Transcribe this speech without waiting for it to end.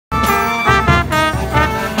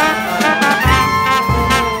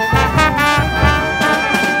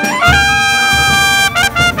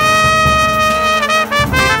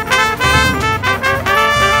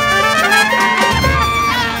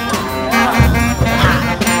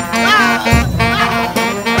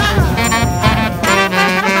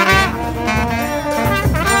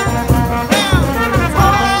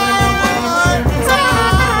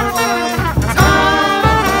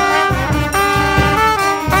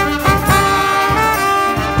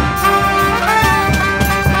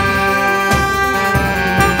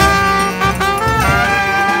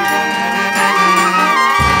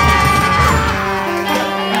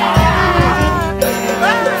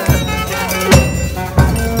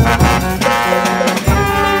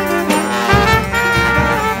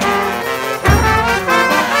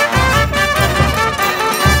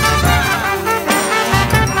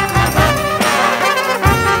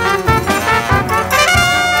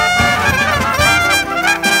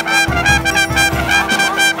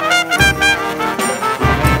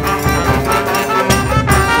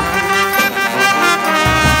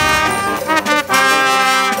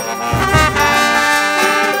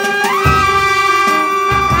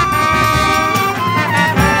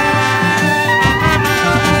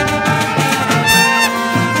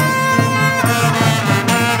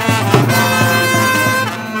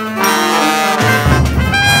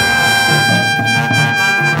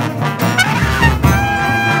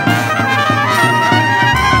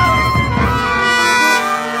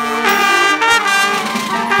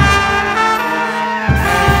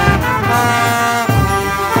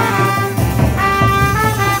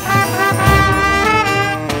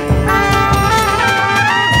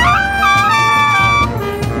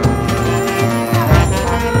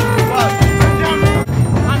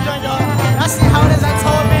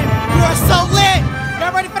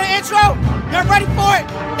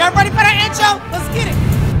Y'all ready for that intro? Let's get it.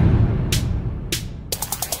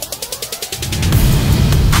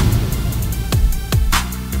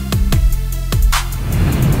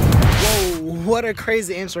 Whoa, what a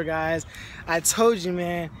crazy intro, guys. I told you,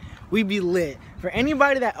 man, we be lit. For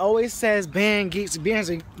anybody that always says ban geeks,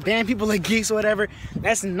 ban people like geeks or whatever,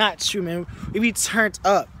 that's not true, man. We be turned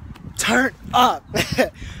up. Turn up.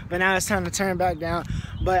 But now it's time to turn back down.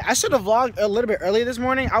 But I should have vlogged a little bit earlier this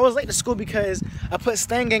morning. I was late to school because I put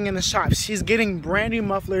Stan Gang in the shop. She's getting brand new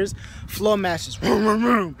mufflers, flow matches.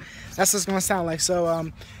 That's what it's gonna sound like.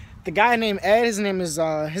 So the guy named Ed, his name is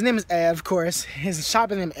Ed, of course. His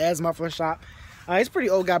shop is named Ed's Muffler Shop. He's a pretty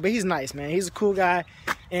old guy, but he's nice, man. He's a cool guy.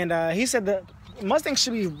 And he said the Mustang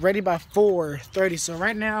should be ready by 4:30. So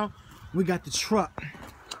right now we got the truck,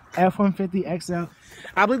 F-150 XL.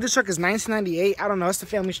 I believe the truck is 1998. I don't know. It's the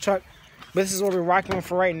family's truck. But this is what we're rocking with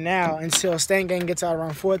for right now until Stan Gang gets out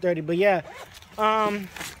around 4:30. But yeah, right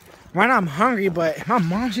now I'm hungry, but my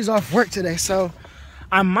mom, she's off work today. So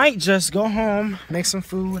I might just go home, make some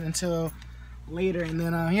food until later. And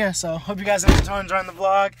then, yeah, so hope you guys enjoying the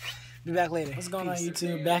vlog. Be back later. What's going on,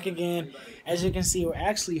 YouTube? Back again. As you can see, we're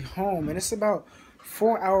actually home. And it's about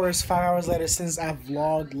 4 hours, 5 hours later since I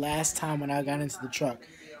vlogged last time when I got into the truck.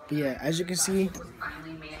 But yeah, as you can see,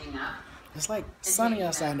 it's like sunny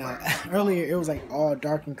outside now. Earlier it was like all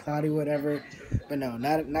dark and cloudy, whatever. But no,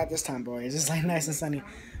 not this time, boy. It's just like nice and sunny.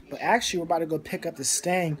 But actually, we're about to go pick up the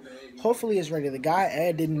Stang. Hopefully it's ready. The guy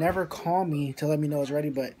Ed did never call me to let me know it's ready,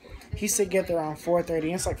 but he said get there around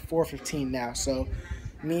 4:30. It's like 4:15 now. So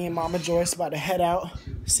me and Mama Joyce about to head out,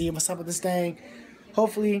 see what's up with the Stang.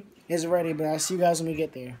 Hopefully it's ready, but I'll see you guys when we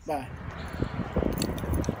get there. Bye.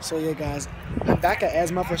 So yeah, guys, I'm back at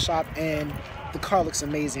Ed's Muffler Shop and the car looks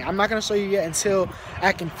amazing. I'm not gonna show you yet until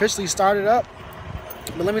I can officially start it up.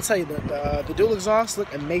 But let me tell you, the dual exhaust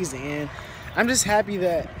look amazing, and I'm just happy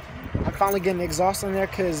that I'm finally getting the exhaust on there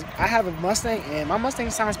because I have a Mustang and my Mustang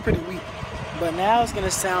sounds pretty weak. But now it's gonna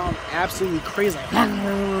sound absolutely crazy. Like,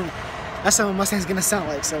 that's what my Mustang's gonna sound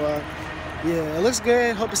like. So yeah, it looks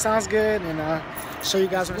good. Hope it sounds good, and show you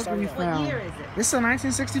guys what we found. What year is it? This is a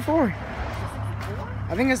 1964.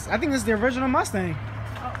 I think it's the original Mustang.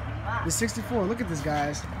 The 64. Look at this,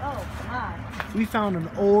 guys. Oh my! We found an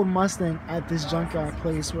old Mustang at this junkyard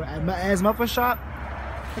place where at Ed's Muffler Shop.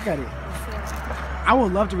 Look at it. I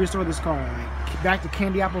would love to restore this car, like back to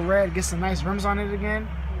candy apple red, get some nice rims on it again.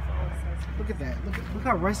 Look at that. Look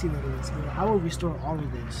how rusty that is. I will restore all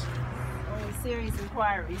of this. Only serious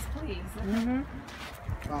inquiries, please. Mm-hmm.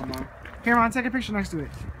 Oh, Mom. Here, Mom, take a picture next to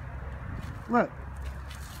it. Look.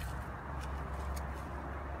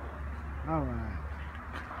 All right.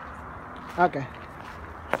 Okay.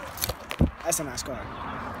 That's a nice car.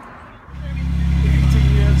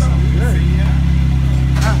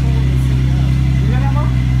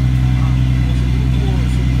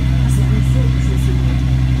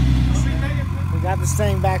 We got this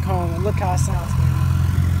thing back home, and look how it sounds.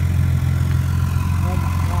 Oh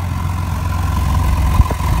my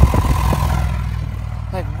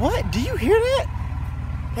God. Like, what? Do you hear that?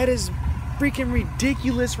 That is freaking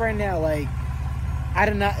ridiculous right now. Like, I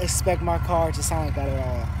did not expect my car to sound like that at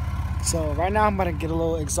all. So right now I'm gonna get a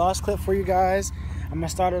little exhaust clip for you guys. I'm gonna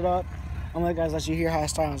start it up. I'm gonna let you hear how it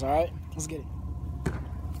sounds. All right, let's get it.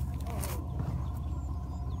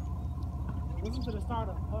 Listen to the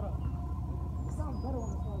startup. Hold up. It sounds better when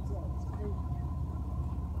it starts up. It's crazy.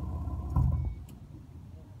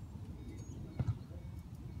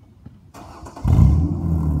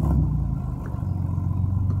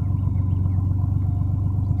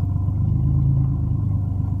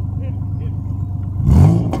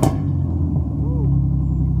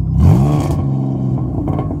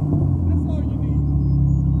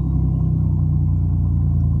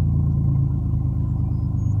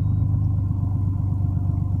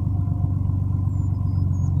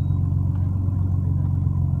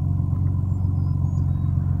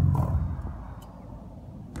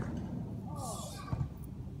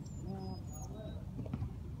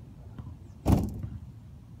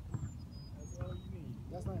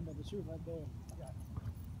 That's nothing but the truth right there.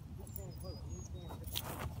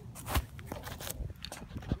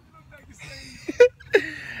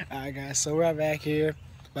 Alright guys, so we're back here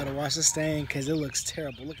about to wash this thing because it looks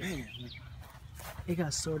terrible. Look at it. It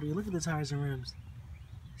got so dirty. Look at the tires and rims.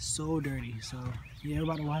 So dirty. So yeah, we're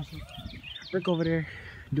about to wash it. Rick over there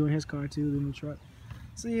doing his car too, in the truck.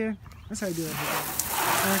 So yeah, that's how you do it.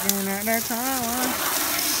 Working at that time.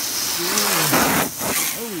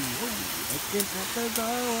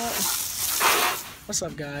 What's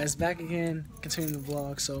up, guys? Back again, continuing the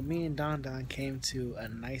vlog. So me and Don came to a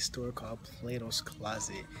nice store called Platos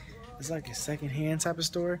Closet. It's like a secondhand type of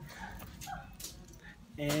store.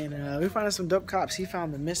 And we found some dope cops. He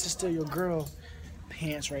found the Mr. Steal Your Girl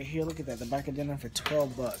pants right here. Look at that. The back of denim for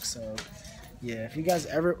 $12. So yeah, if you guys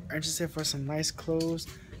ever are interested for some nice clothes,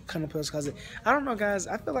 come to Platos Closet. I don't know, guys.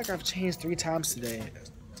 I feel like I've changed 3 times today.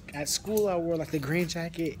 At school, I wore like the green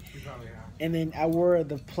jacket, and then I wore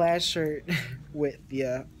the plaid shirt with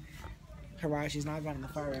the Hirashi's. Now I got in the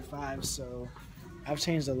fire at 5, so I've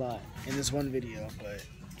changed a lot in this one video, but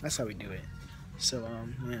that's how we do it. So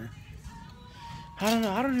yeah. I don't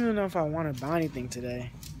know. I don't even know if I want to buy anything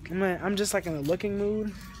today. I'm just like in a looking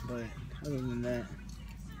mood, but other than that,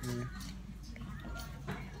 yeah.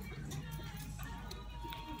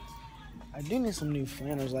 I do need some new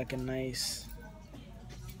flannels, like a nice.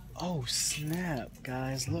 Oh snap,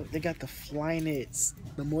 guys! Look, they got the Flyknits,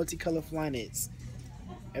 the multicolored Flyknits.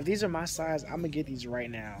 If these are my size, I'm gonna get these right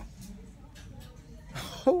now.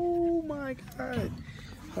 Oh my god!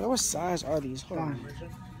 Hold on, what size are these? Hold on.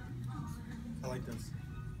 I like this.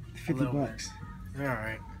 $50. They're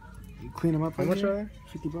alright. You clean them up. How much are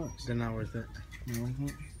they? $50. They're not worth it. No.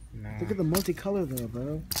 Nah. Look at the multicolor though,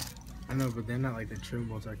 bro. I know, but they're not like the true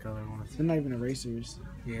multicolored ones. They're not even erasers.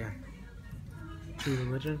 Yeah. True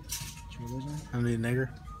religion? True religion? I need a nigger.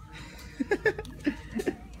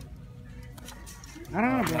 I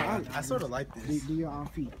don't know, bro. I sort of like this. Do your own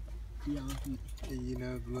feet. Do your own feet. You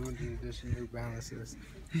know, the limited edition New Balances.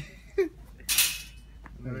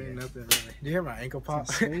 There ain't nothing really. Do you hear my ankle pop?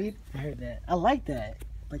 Suede? I heard that. I like that.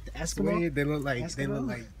 Like the Eskimo. Suede, they look like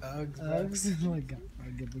Eskimo? Uggs. Uggs. Like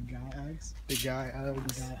the guy Uggs. The guy Uggs.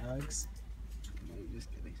 The guy Uggs. No, you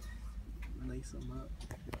just kidding. Lace them up.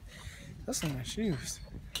 That's some nice shoes.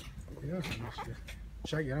 Yeah,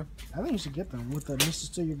 should I get them? I think you should get them with the Mr.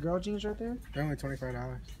 Steal Your Girl jeans right there. They're only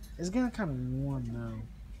 $25. It's getting kind of warm though.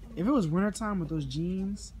 If it was wintertime with those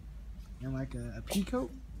jeans and like a pea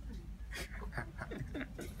coat,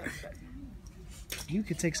 you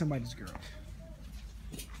could take somebody's girl.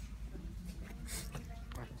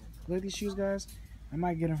 Look at these shoes, guys. I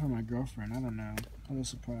might get them for my girlfriend. I don't know. I'm a little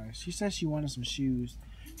surprised. She said she wanted some shoes.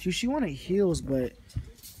 She wanted heels, but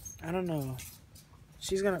I don't know.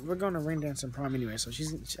 We're gonna ring dance in prom anyway, so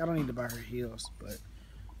I don't need to buy her heels, but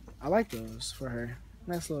I like those for her.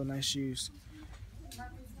 Nice shoes.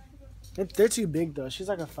 They're too big though. She's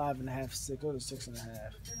like a 5.5, 6, or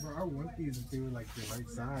 6.5. Bro, I want these if they were like the right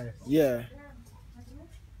size. Yeah.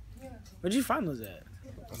 Where'd you find those at?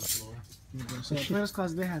 On the floor. So at Platos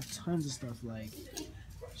Closet, they have tons of stuff like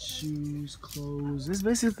shoes, clothes. It's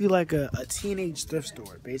basically like a teenage thrift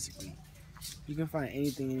store, basically. You can find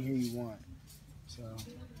anything in here you want. So,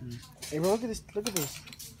 hey bro, look at this. Look at this.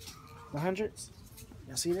 The hundreds.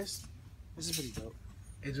 Y'all see this? This is pretty dope.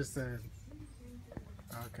 It just said.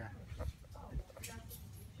 Okay.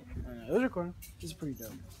 It was recording. This is pretty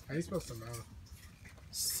dope. How you spell Samoa?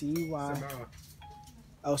 C-Y. Samoa.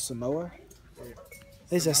 Oh, Samoa? Yeah.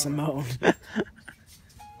 They said Simone.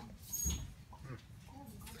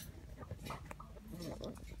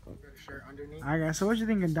 Shirt underneath. Alright guys, so what you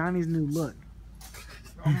think of Donnie's new look?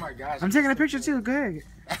 Oh my gosh. I'm taking a picture too, go ahead.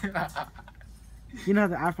 You know how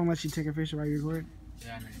the iPhone lets you take a picture while you record?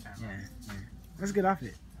 Yeah, I know you're talking about. Yeah. That's a good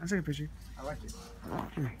outfit. I'll take a picture. I like it.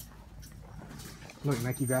 Sure. Look,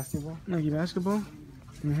 Nike basketball. Nike basketball?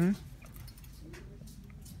 Mm-hmm.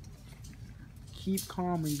 Keep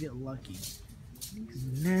calm when you get lucky.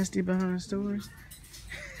 Nasty behind stores.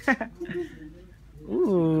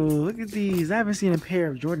 Ooh, look at these. I haven't seen a pair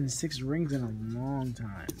of Jordan 6 rings in a long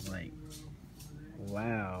time. Like,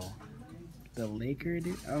 wow. The Laker,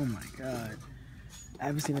 dude. Oh my god. I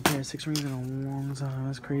haven't seen a pair of 6 rings in a long time.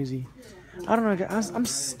 That's crazy. I don't know, guys. I'm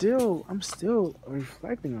still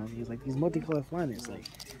reflecting on these. Like these multicolored Flyknits. Like,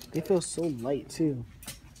 they feel so light too.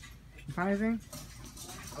 You find anything?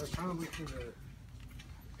 I was trying to look for the.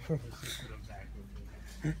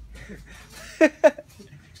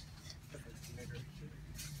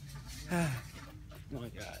 Oh my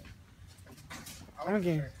god. I'm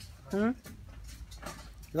getting. Huh?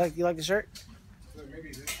 You like the shirt? Look, maybe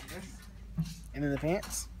this. And then the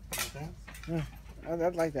pants? Okay. Yeah,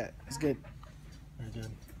 I'd like that. It's good. Very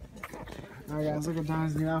good. Alright guys, look at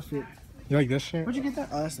Don's new outfit. You like this shirt? Where'd you get that?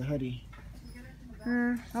 Oh, that's the hoodie.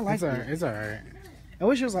 I like It's it. alright. It's alright. I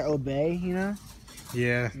wish it was like Obey, you know?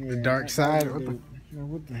 Yeah, the Yeah, dark side. What the?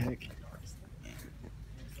 What the heck?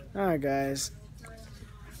 Alright guys.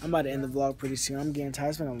 I'm about to end the vlog pretty soon. I'm getting tired.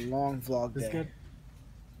 It's been a long vlog This day. good?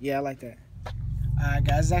 Yeah, I like that. Alright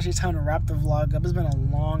guys, it's actually time to wrap the vlog up. It's been a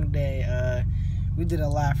long day. We did a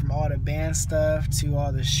lot, from all the band stuff to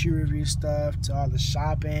all the shoe review stuff to all the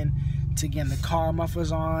shopping to getting the car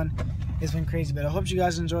mufflers on. It's been crazy, but I hope you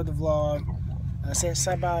guys enjoyed the vlog.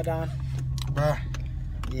 Say bye, Don. Bye.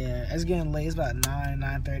 Yeah, it's getting late. It's about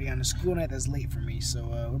 9:30 on the school night. That's late for me. So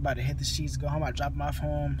we're about to hit the sheets, go home. I drop them off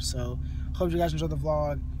home. So hope you guys enjoy the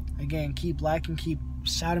vlog. Again, keep liking, keep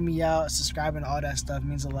shouting me out, subscribing, all that stuff. It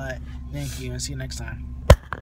means a lot. Thank you, and see you next time.